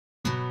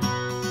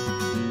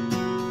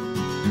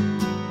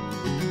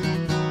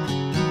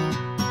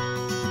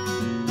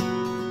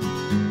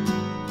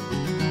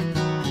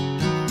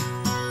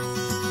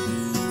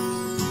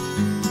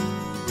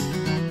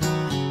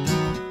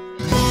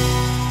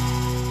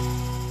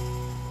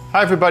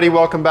Hi everybody,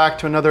 welcome back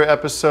to another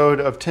episode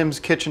of Tim's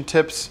Kitchen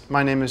Tips.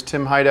 My name is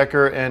Tim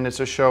Heidecker and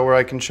it's a show where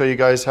I can show you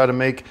guys how to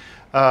make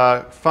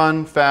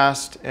fun,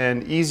 fast,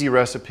 and easy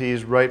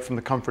recipes right from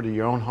the comfort of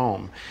your own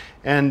home.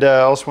 And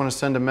I also want to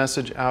send a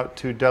message out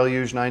to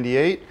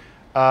Deluge98.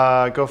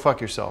 Go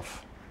fuck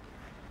yourself.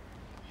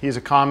 He's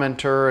a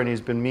commenter and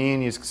he's been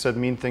mean. He's said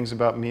mean things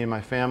about me and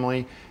my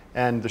family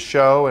and the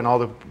show and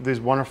all this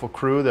wonderful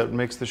crew that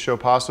makes the show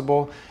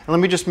possible. And let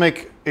me just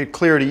make it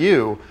clear to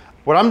you,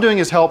 what I'm doing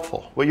is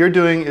helpful. What you're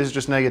doing is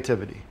just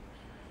negativity.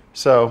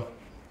 So,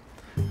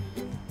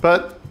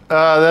 but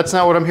that's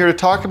not what I'm here to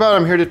talk about.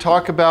 I'm here to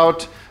talk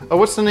about,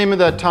 what's the name of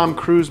that Tom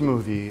Cruise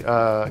movie?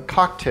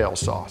 Cocktail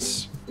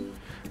sauce.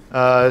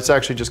 It's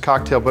actually just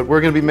cocktail, but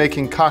we're gonna be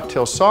making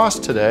cocktail sauce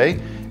today.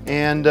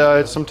 And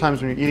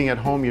sometimes when you're eating at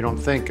home, you don't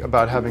think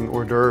about having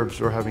hors d'oeuvres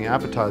or having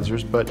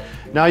appetizers, but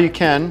now you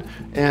can,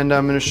 and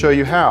I'm gonna show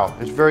you how.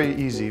 It's very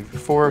easy,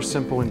 4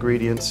 simple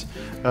ingredients.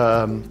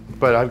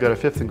 But I've got a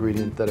 5th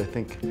ingredient that I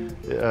think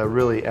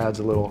really adds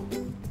a little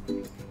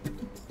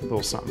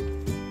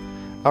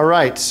something. All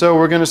right, so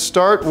we're gonna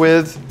start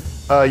with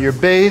your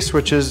base,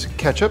 which is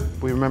ketchup.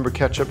 We remember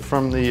ketchup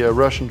from the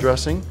Russian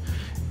dressing.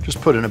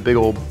 Just put in a big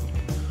old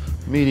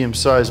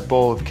medium-sized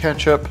bowl of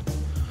ketchup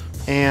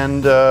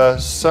and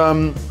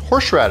some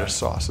horseradish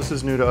sauce. This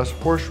is new to us,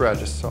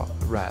 horseradish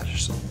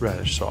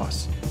radish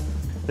sauce.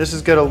 This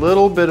has got a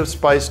little bit of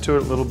spice to it,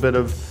 a little bit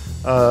of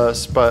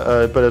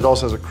but it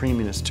also has a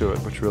creaminess to it,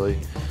 which really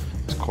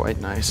is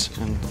quite nice.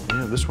 And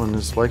yeah, this one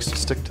likes to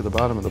stick to the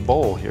bottom of the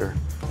bowl here.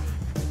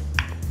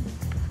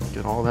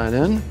 Get all that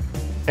in.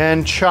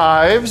 And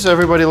chives,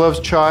 everybody loves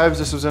chives.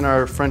 This was in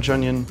our French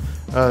onion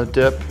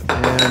dip.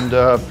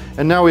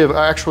 And now we have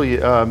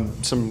actually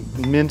some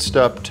minced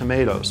up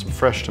tomatoes, some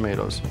fresh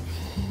tomatoes.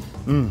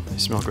 They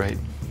smell great.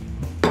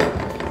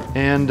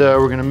 And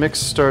we're gonna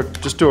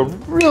just do a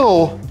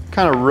real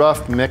kind of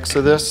rough mix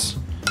of this.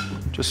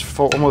 Just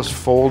almost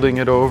folding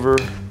it over,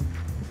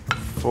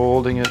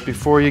 folding it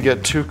before you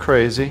get too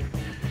crazy.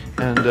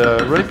 And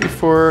right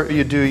before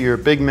you do your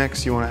big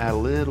mix, you want to add a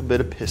little bit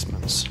of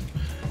pistons.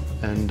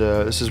 And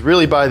this is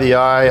really by the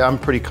eye. I'm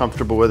pretty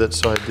comfortable with it,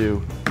 so I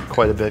do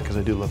quite a bit because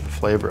I do love the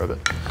flavor of it.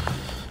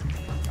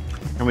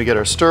 And we get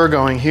our stir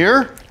going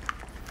here.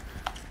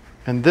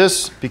 And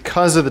this,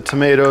 because of the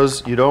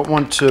tomatoes, you don't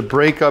want to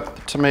break up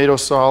the tomato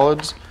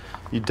solids.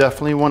 You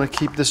definitely want to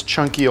keep this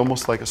chunky,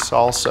 almost like a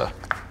salsa.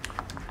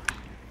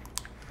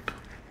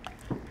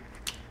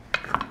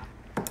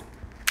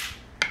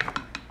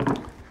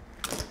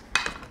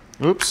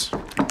 Oops.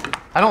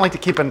 I don't like to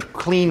keep a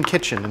clean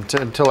kitchen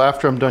until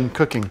after I'm done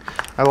cooking.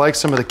 I like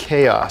some of the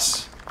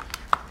chaos.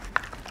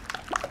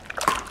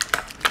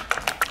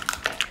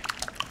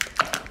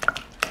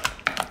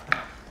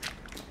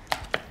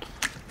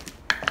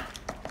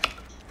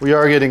 We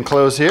are getting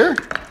close here.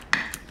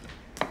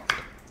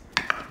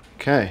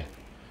 Okay.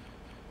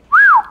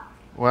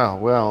 Wow,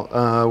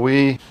 well,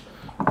 we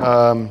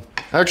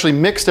actually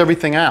mixed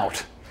everything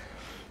out.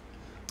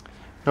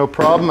 No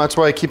problem, that's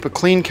why I keep a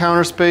clean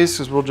counter space,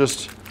 because we'll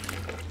just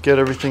get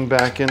everything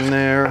back in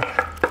there,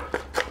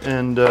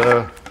 and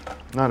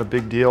not a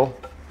big deal.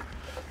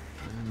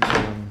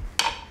 And,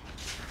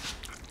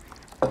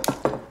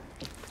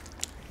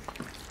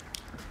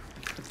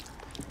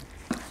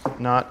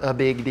 not a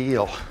big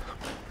deal.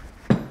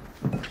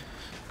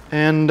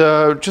 And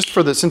just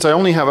for since I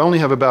only have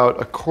about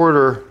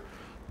 1/4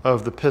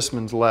 of the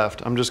pistons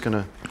left, I'm just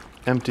gonna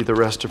empty the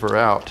rest of her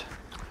out.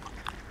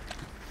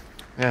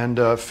 And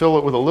fill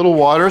it with a little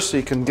water so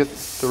you can get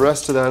the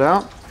rest of that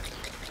out.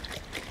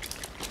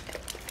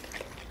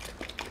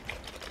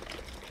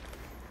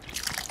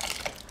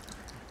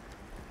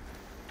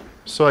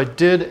 So I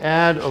did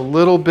add a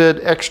little bit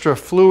extra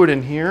fluid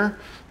in here.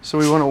 So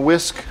we want to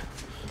whisk.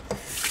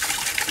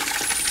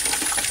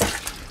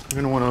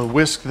 We're going to want to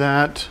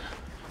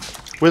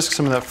whisk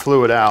some of that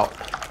fluid out.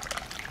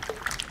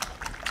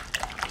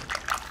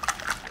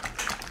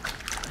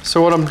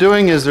 So what I'm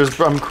doing is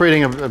I'm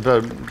creating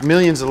about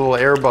millions of little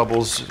air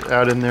bubbles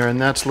out in there, and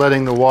that's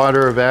letting the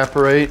water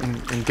evaporate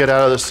and get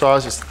out of the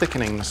sauce. It's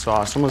thickening the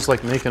sauce, almost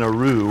like making a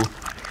roux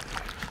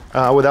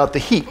without the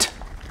heat.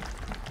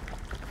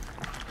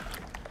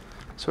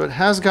 So it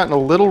has gotten a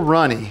little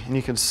runny, and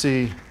you can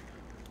see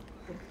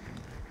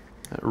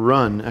that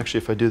run. Actually,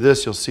 if I do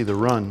this, you'll see the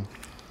run.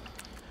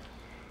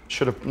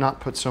 Should have not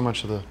put so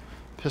much of the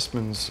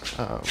pistons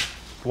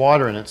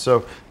water in it.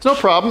 So it's no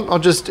problem. I'll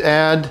just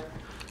add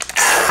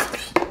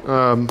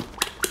and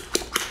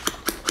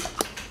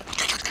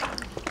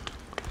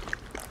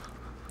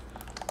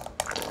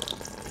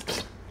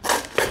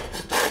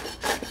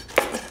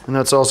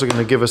that's also going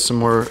to give us some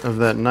more of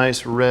that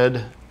nice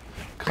red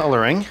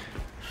coloring.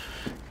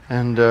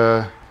 And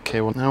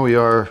okay, well now we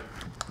are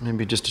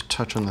maybe just a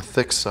touch on the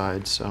thick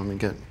side, so I'm going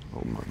to get a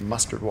little more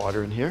mustard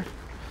water in here.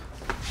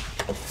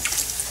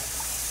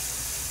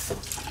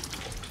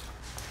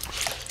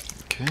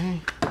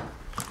 Okay.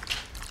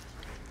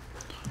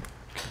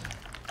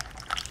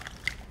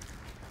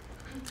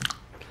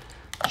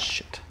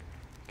 Shit.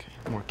 Okay,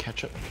 more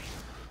ketchup.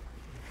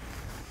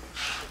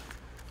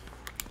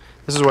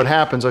 this is what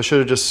happens. I should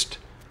have just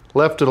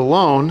left it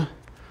alone,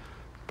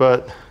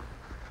 but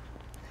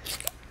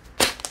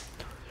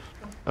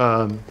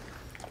and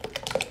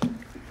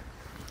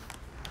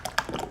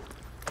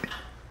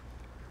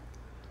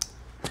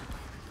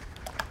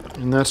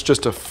that's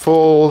just a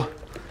full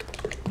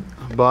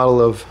bottle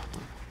of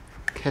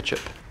ketchup,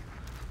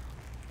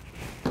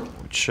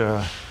 which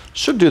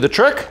should do the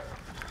trick.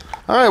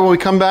 All right, when we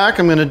come back,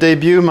 I'm going to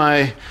debut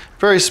my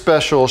very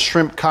special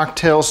shrimp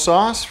cocktail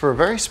sauce for a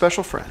very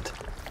special friend.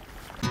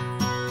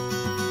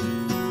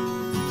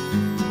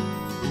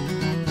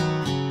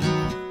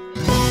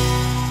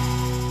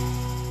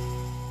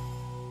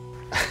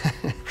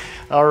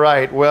 All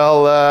right,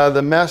 well,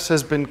 the mess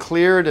has been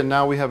cleared, and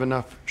now we have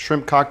enough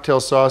shrimp cocktail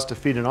sauce to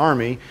feed an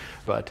army.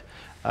 But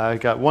I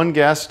got one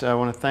guest. I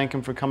want to thank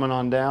him for coming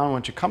on down. Why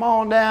don't you come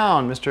on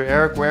down? Mr.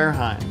 Eric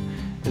Wareheim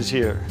is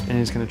here, and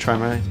he's going to try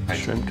my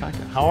shrimp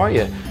cocktail. How are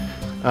you?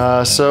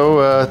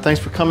 Thanks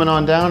for coming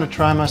on down to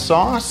try my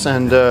sauce,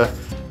 and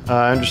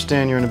I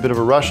understand you're in a bit of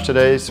a rush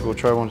today, so we'll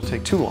try one to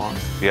take too long.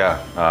 Yeah,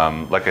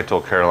 like I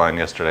told Caroline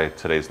yesterday,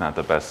 today's not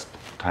the best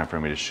time for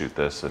me to shoot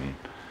this, and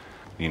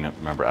you know,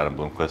 remember Adam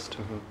Bloomquist,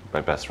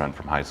 my best friend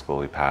from high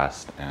school. He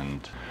passed,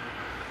 and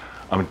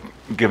I'm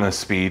giving a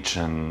speech,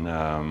 and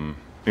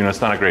you know,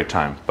 it's not a great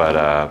time, but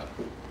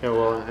yeah,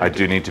 well, I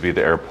do need to be at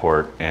the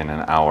airport in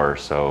an hour,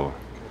 so.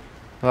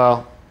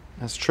 Well,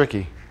 that's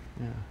tricky.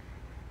 Yeah.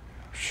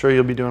 I'm sure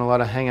you'll be doing a lot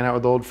of hanging out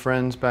with old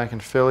friends back in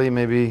Philly.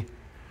 Maybe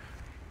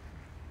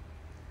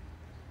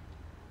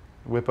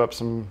whip up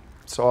some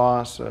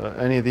sauce.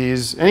 Any of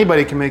these.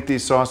 Anybody can make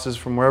these sauces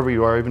from wherever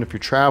you are, even if you're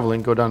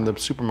traveling. Go down to the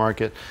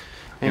supermarket.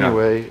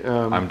 Anyway, you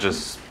know,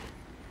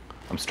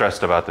 I'm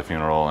stressed about the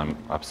funeral. I'm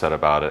upset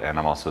about it, and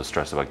I'm also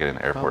stressed about getting to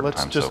the airport in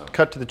time. Let's just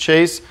cut to the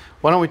chase.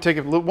 Why don't we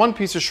take one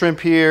piece of shrimp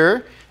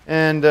here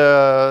and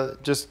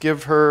just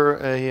give her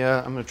a.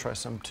 I'm going to try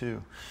some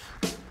too.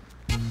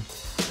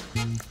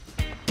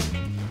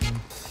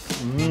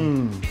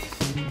 Mmm.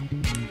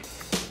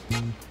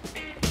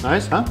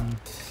 Nice, huh?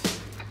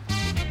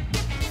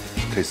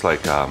 Tastes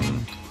like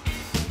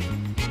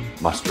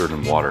mustard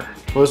and water.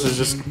 Well, this is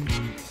just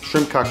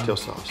shrimp cocktail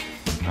sauce.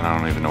 And I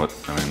don't even know what,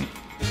 I mean.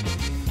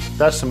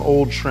 That's some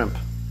old shrimp.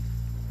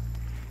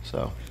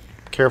 So,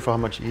 careful how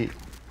much you eat.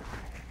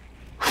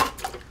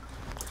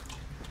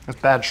 That's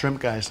bad shrimp,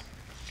 guys.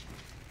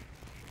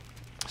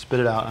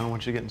 Spit it out. I don't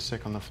want you getting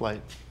sick on the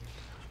flight.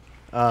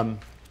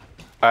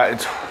 I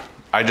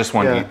just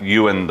want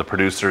you and the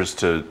producers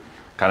to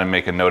kind of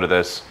make a note of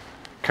this.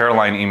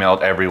 Caroline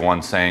emailed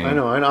everyone saying. I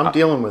know. I'm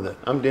dealing with it.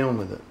 I'm dealing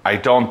with it. I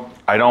don't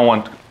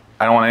want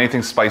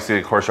anything spicy.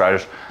 Of course,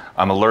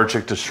 I'm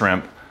allergic to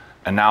shrimp,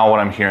 and now what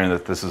I'm hearing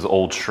that this is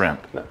old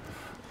shrimp. No.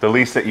 The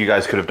least that you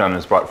guys could have done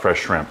is brought fresh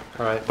shrimp.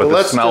 All right. But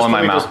the smell in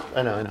my mouth.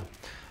 I know.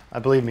 I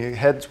believe me.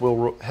 Heads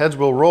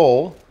will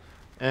roll,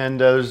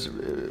 and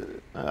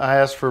I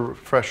asked for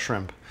fresh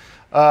shrimp.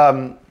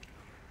 I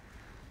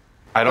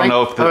don't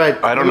know if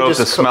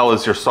the smell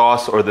is your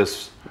sauce or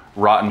this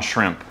rotten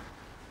shrimp,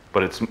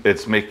 but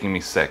it's making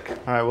me sick.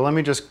 All right, well, let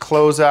me just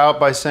close out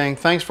by saying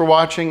thanks for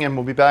watching, and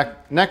we'll be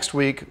back next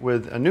week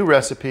with a new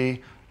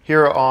recipe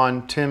here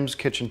on Tim's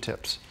Kitchen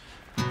Tips.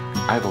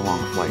 I have a long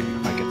flight.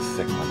 If I get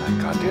sick on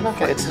that goddamn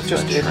flight,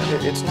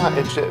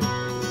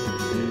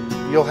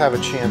 you'll have a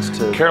chance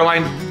to.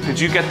 Caroline, did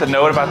you get the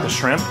note about the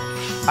shrimp?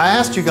 I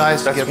asked you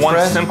guys to get one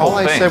fresh. simple All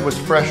I thing. said was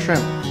fresh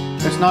shrimp.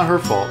 It's not her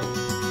fault.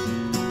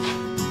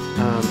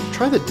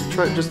 Try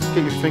just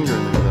get your finger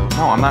in there though.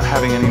 No, I'm not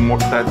having any more.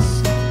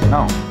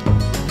 No.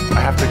 I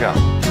have to go.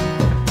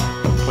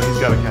 Well, he's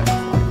got to catch.